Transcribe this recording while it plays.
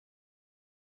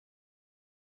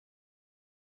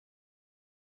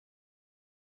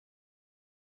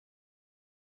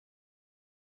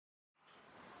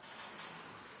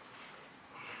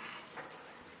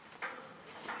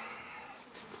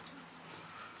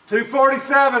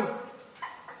247.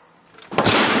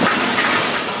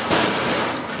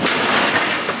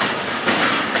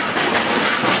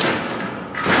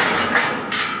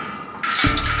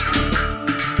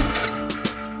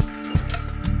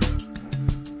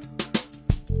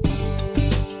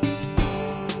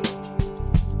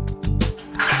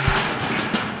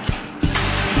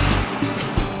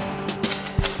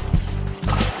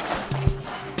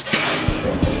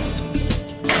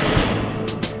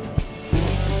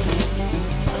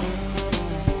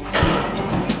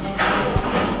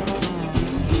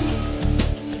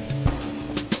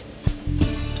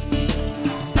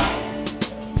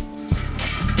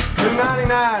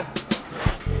 $299.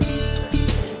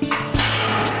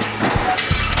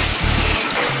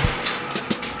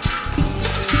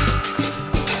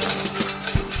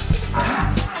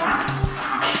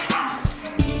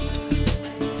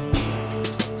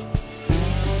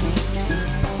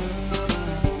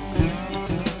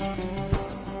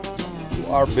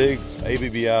 Our big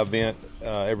ABBI event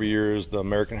every year is the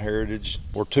American Heritage.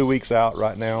 We're 2 weeks out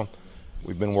right now.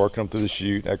 We've been working them through the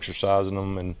chute, exercising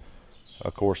them, and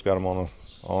of course got them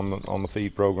on the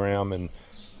feed program. And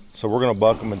so we're going to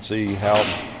buck them and see how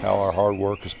our hard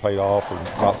work has paid off or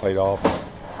not paid off.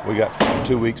 We got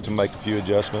 2 weeks to make a few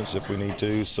adjustments if we need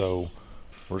to. So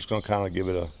we're just going to kind of give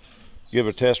it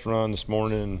a test run this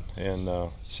morning and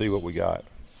see what we got.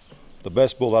 The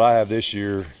best bull that I have this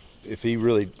year, if he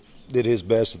really did his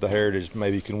best at the Heritage,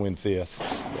 maybe he can win 5th.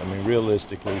 I mean,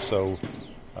 realistically, so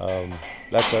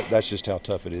that's just how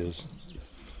tough it is.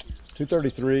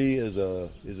 233 is a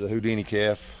Houdini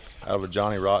calf out of a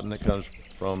Johnny Rotten that comes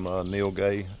from Neil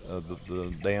Gay,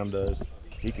 the dam does.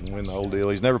 He can win the whole deal.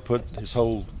 He's never put his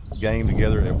whole game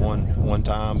together at one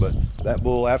time, but that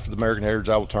bull, after the American Heritage,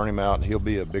 I will turn him out and he'll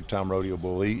be a big-time rodeo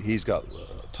bull. He's got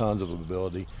tons of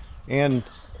ability. And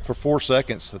for 4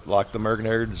 seconds, like the American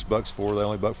Heritage bucks for, they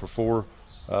only buck for 4,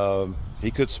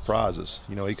 he could surprise us.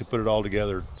 You know, he could put it all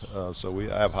together, so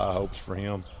I have high hopes for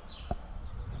him.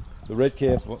 The red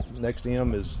calf next to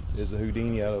him is a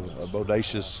Houdini out of a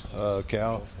bodacious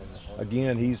cow.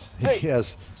 Again, he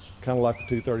has kind of like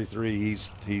the 233.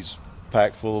 He's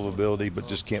packed full of ability, but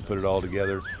just can't put it all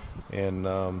together. And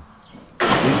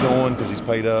he's going because he's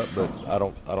paid up, but I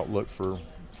don't look for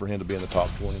him to be in the top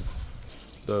 20.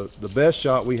 The best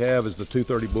shot we have is the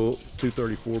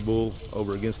 234 bull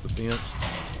over against the fence.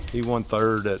 He won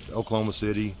 3rd at Oklahoma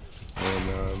City,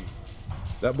 and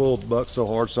that bull bucks so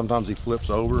hard sometimes he flips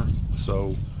over.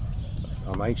 So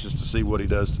I'm anxious to see what he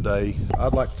does today.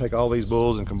 I'd like to take all these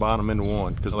bulls and combine them into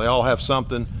one because they all have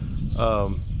something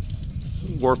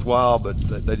worthwhile, but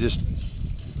they just,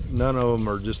 none of them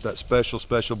are just that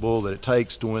special bull that it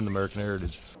takes to win the American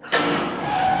Heritage.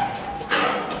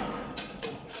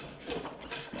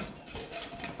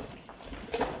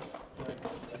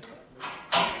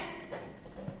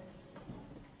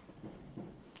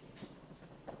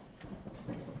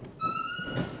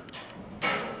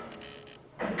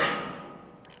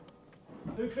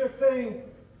 $215.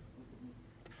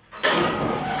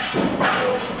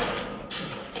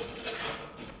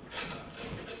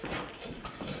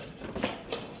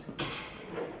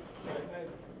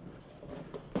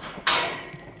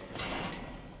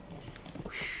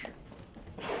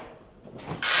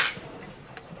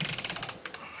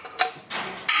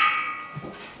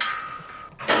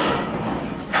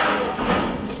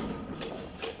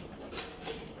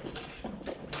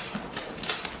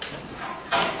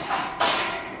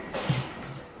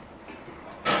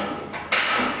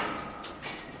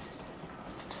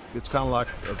 It's kind of like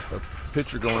a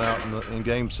pitcher going out in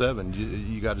Game 7.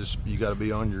 You got to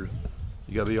be on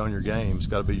your game. It's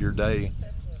got to be your day.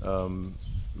 And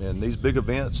these big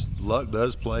events, luck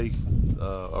does play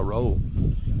a role.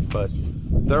 But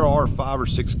there are 5 or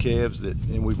 6 calves that,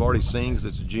 and we've already seen, because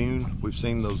it's June, we've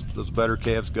seen those better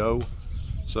calves go.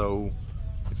 So,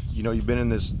 you know, you've been in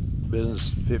this business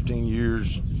 15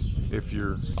 years. If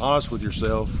you're honest with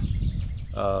yourself,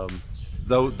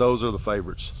 those are the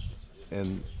favorites.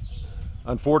 And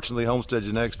unfortunately, Homestead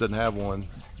Genetics doesn't have one,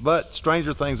 but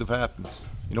stranger things have happened.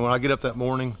 You know, when I get up that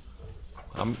morning,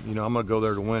 I'm going to go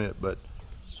there to win it. But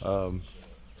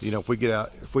you know, if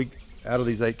we out of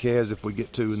these 8 calves, if we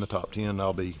get 2 in the top 10,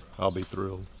 I'll be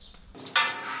thrilled.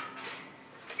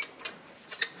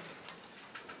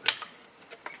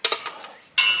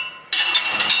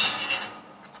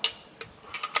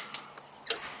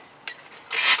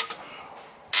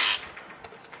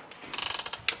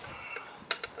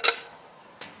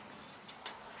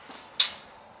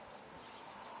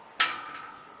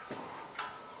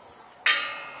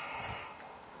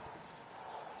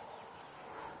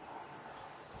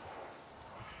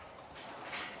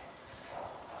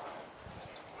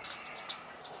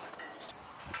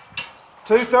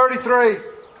 233.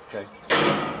 Okay.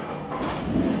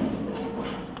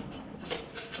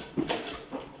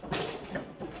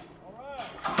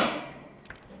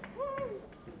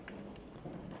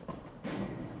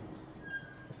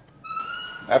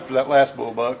 After that last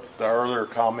bull buck, the earlier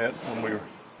comment when we were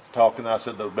talking, I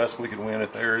said the best we could win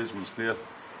at the Heritage was 5th.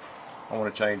 I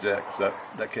want to change that because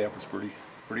that calf was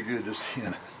pretty good just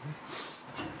then.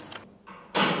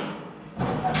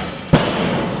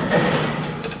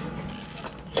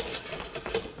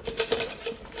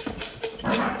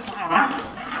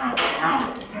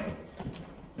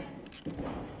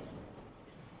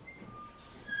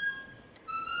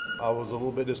 I was a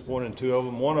little bit disappointed in 2 of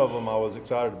them. One of them I was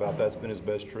excited about. That's been his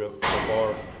best trip so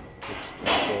far. It's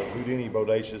the Houdini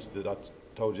Bodacious that I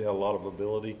told you had a lot of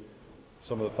ability.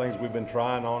 Some of the things we've been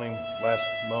trying on him last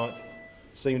month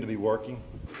seem to be working.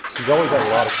 He's always had a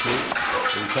lot of kick.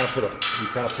 He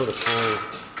kind of put a full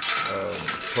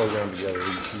program together.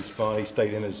 He's fun. He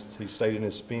stayed in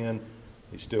his spin.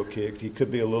 He still kicked. He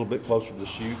could be a little bit closer to the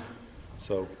chute.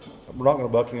 So we're not going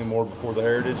to buck him anymore before the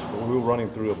Heritage, but we'll run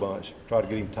him through a bunch. Try to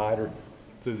get him tighter.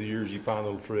 Through the years, you find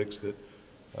little tricks that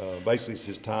basically it's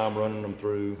just time running them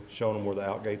through, showing them where the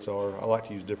out gates are. I like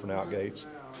to use different out gates,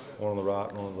 one on the right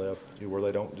and one on the left, where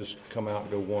they don't just come out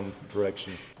and go one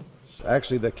direction.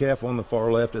 Actually, the calf on the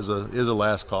far left is a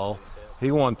last call. He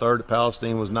won 3rd at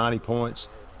Palestine, was 90 points,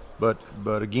 but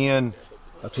again,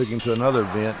 I took him to another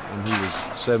event and he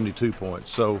was 72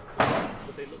 points. So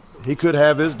he could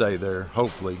have his day there,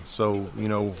 hopefully. So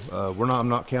I'm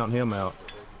not counting him out,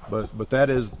 but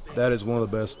that is one of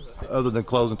the best, other than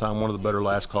closing time, one of the better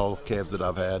last call calves that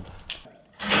I've had.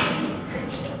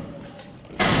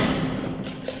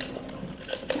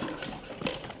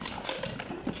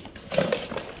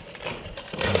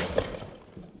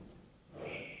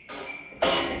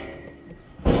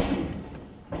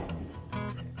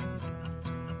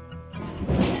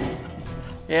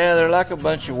 Yeah, they're like a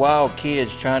bunch of wild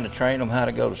kids trying to train them how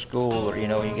to go to school, or you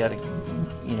got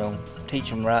to, teach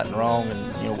them right and wrong,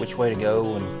 and which way to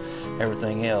go and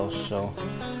everything else. So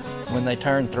when they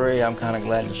turn 3, I'm kind of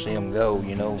glad to see them go.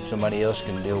 Somebody else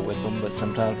can deal with them, but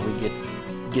sometimes we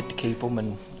get to keep them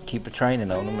and keep a training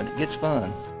on them, and it gets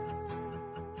fun.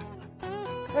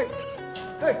 Hey.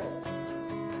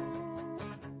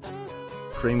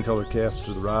 Cream colored calf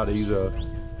to the right.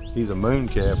 He's a moon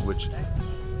calf, which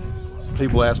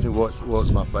people ask me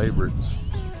what's my favorite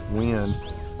win,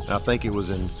 and I think it was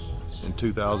in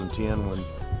 2010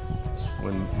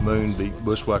 when Moon beat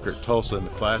Bushwhacker at Tulsa in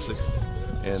the Classic,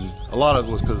 and a lot of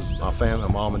it was because my family,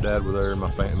 my mom and dad were there, and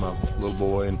my little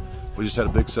boy, and we just had a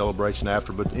big celebration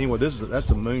after. But anyway,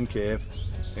 that's a Moon calf,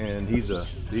 and he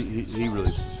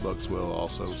really bucks well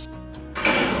also.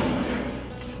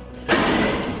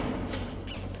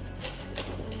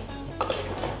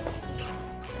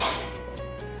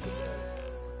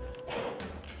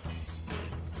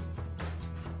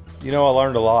 I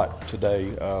learned a lot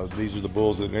today. These are the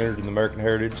bulls that entered in the American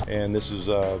Heritage, and this is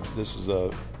a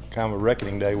kind of a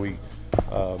reckoning day.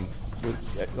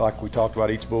 Like we talked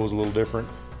about, each bull is a little different,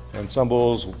 and some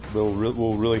bulls we'll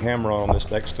really hammer on this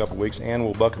next couple of weeks, and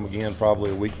we'll buck them again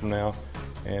probably a week from now,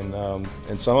 and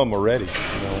some of them are ready.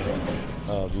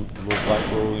 The little black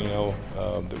bull,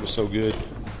 that was so good,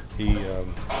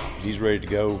 he's ready to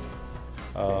go.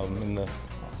 And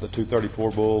the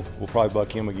 234 bull, we'll probably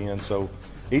buck him again. So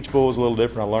each bull is a little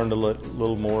different. I learned a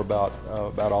little more about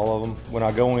all of them. When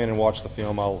I go in and watch the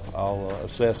film, I'll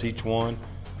assess each one.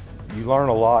 You learn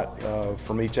a lot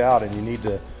from each out, and you need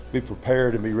to be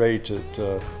prepared and be ready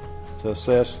to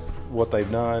assess what they've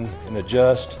done and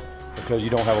adjust, because you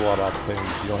don't have a lot of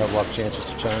opportunities. You don't have a lot of chances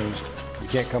to change. You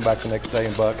can't come back the next day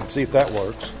and buck and see if that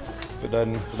works. If it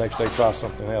doesn't, the next day try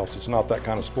something else. It's not that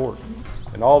kind of sport.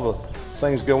 And all the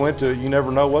things go into it. You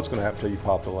never know what's going to happen until you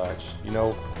pop the latch.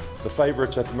 The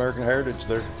favorites at the American Heritage,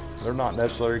 they're not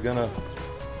necessarily gonna,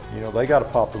 they got to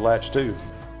pop the latch too.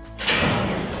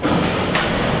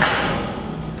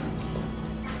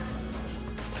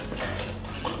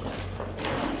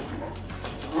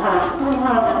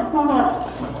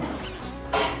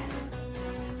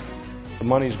 The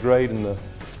money's great and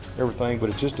everything, but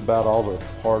it's just about all the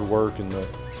hard work and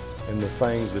the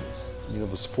things that,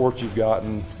 the support you've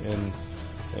gotten, and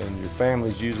your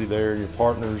family's usually there, and your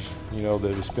partners, that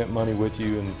have spent money with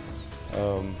you,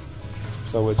 and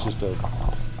so it's just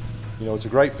it's a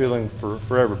great feeling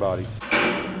for everybody.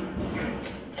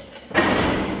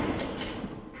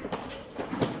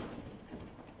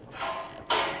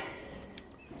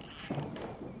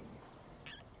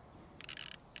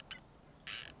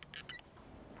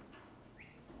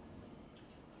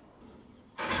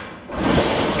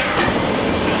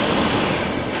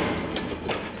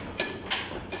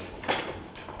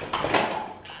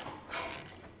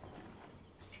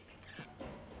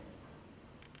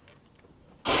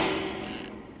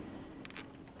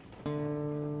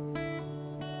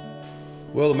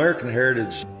 Well, American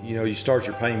Heritage, you start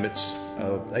your payments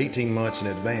 18 months in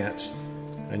advance,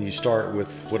 and you start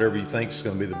with whatever you think is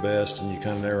going to be the best, and you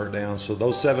kind of narrow it down. So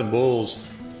those 7 bulls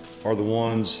are the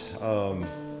ones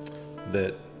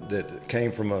that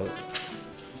came from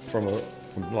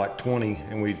like 20,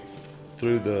 and we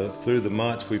through the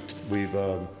months we've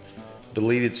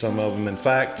deleted some of them. In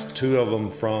fact, 2 of them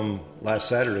from last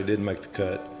Saturday didn't make the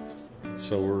cut,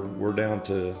 so we're down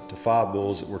to 5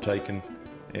 bulls that we're taking.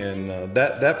 And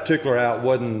that particular out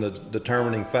wasn't the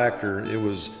determining factor. It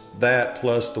was that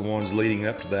plus the ones leading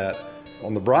up to that.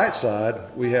 On the bright side,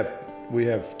 we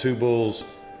have 2 bulls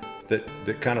that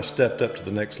kind of stepped up to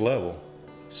the next level.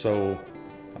 So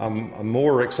I'm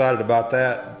more excited about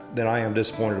that than I am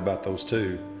disappointed about those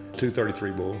 2.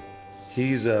 233 bull.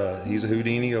 He's a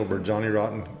Houdini over a Johnny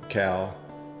Rotten cow,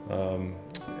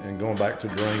 and going back to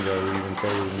Durango even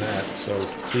further than that. So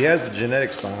he has the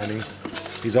genetics behind him.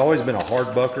 He's always been a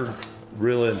hard bucker,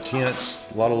 real intense,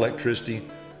 a lot of electricity,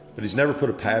 but he's never put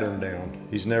a pattern down.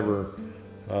 He's never,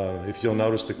 if you'll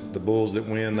notice the bulls that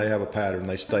win, they have a pattern.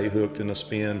 They stay hooked in a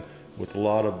spin with a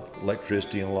lot of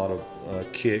electricity and a lot of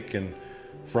kick and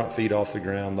front feet off the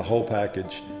ground, the whole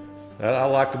package. I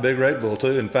like the big red bull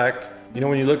too. In fact,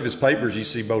 when you look at his papers, you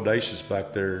see Bodacious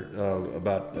back there,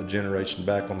 about a generation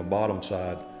back on the bottom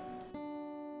side.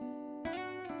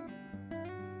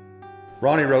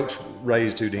 Ronnie Roach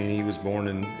raised Houdini. He was born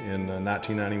in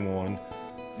 1991,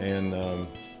 and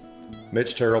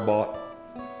Mitch Terrell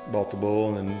bought the bull,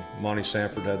 and then Monty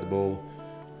Sanford had the bull.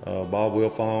 Bob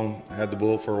Wilfong had the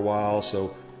bull for a while,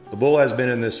 so the bull has been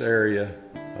in this area,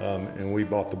 and we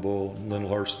bought the bull.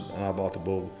 Lindlehurst and I bought the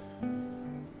bull.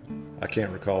 I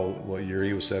can't recall what year.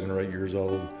 He was 7 or 8 years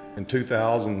old. In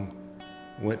 2000,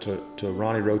 went to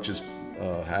Ronnie Roach's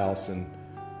house, and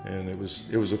it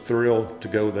was a thrill to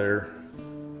go there.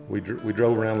 We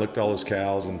drove around, looked at all his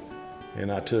cows, and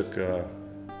I took,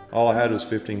 all I had was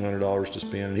 $1,500 to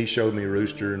spend. And he showed me a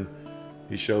rooster, and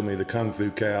he showed me the Kung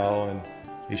Fu cow, and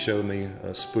he showed me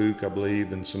a spook, I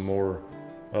believe, and some more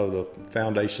of the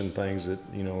foundation things that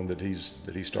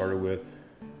he started with.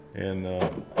 And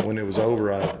when it was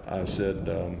over, I said,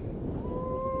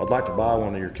 I'd like to buy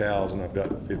one of your cows, and I've got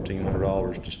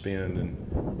 $1,500 to spend.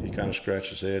 And he kind of scratched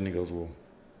his head, and he goes, well,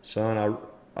 son,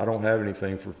 I don't have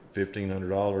anything for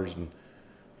 $1,500. And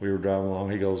we were driving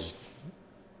along. He goes,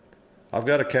 I've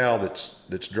got a cow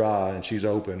that's dry and she's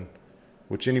open,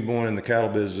 which anyone in the cattle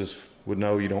business would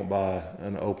know you don't buy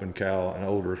an open cow, an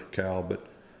older cow. But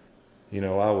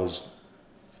I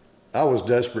was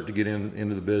desperate to get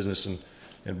into the business,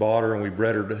 and bought her, and we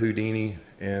bred her to Houdini,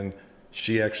 and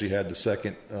she actually had the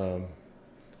second, or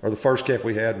the first calf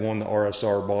we had won the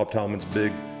RSR, Bob Tallman's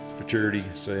big futurity,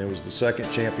 so it was the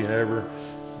second champion ever.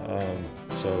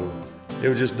 So it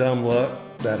was just dumb luck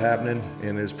that happening,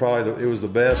 and it was the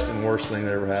best and worst thing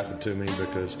that ever happened to me,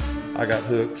 because I got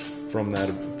hooked from that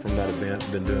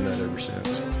event, been doing that ever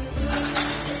since.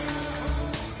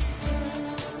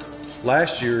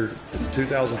 Last year, the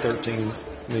 2013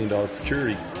 $1 million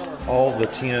futurity, all the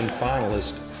 10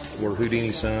 finalists were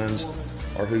Houdini sons,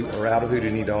 or out of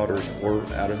Houdini daughters, or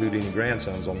out of Houdini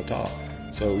grandsons on the top.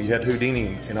 So you had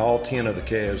Houdini in all 10 of the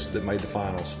calves that made the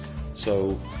finals.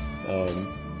 So,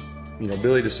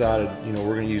 Billy decided,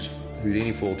 we're going to use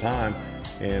Houdini full time,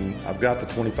 and I've got the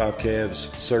 25 calves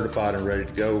certified and ready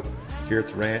to go here at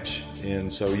the ranch.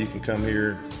 And so you can come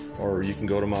here, or you can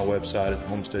go to my website at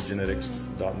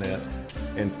homesteadgenetics.net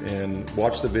and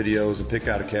watch the videos and pick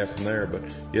out a calf from there. But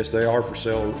yes, they are for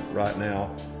sale right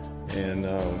now. And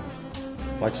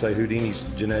like I say, Houdini's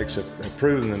genetics have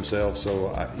proven themselves,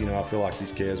 so I feel like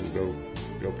these calves will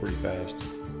go pretty fast.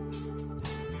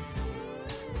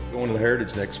 Going to the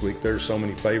Heritage next week, there's so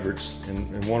many favorites,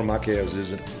 and one of my calves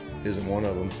isn't one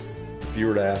of them. If you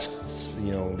were to ask,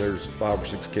 there's 5 or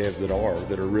 6 calves that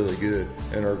are really good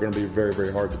and are going to be very,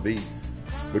 very hard to beat.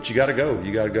 But you got to go.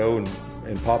 You got to go and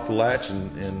pop the latch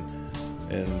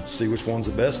and see which one's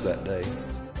the best that day.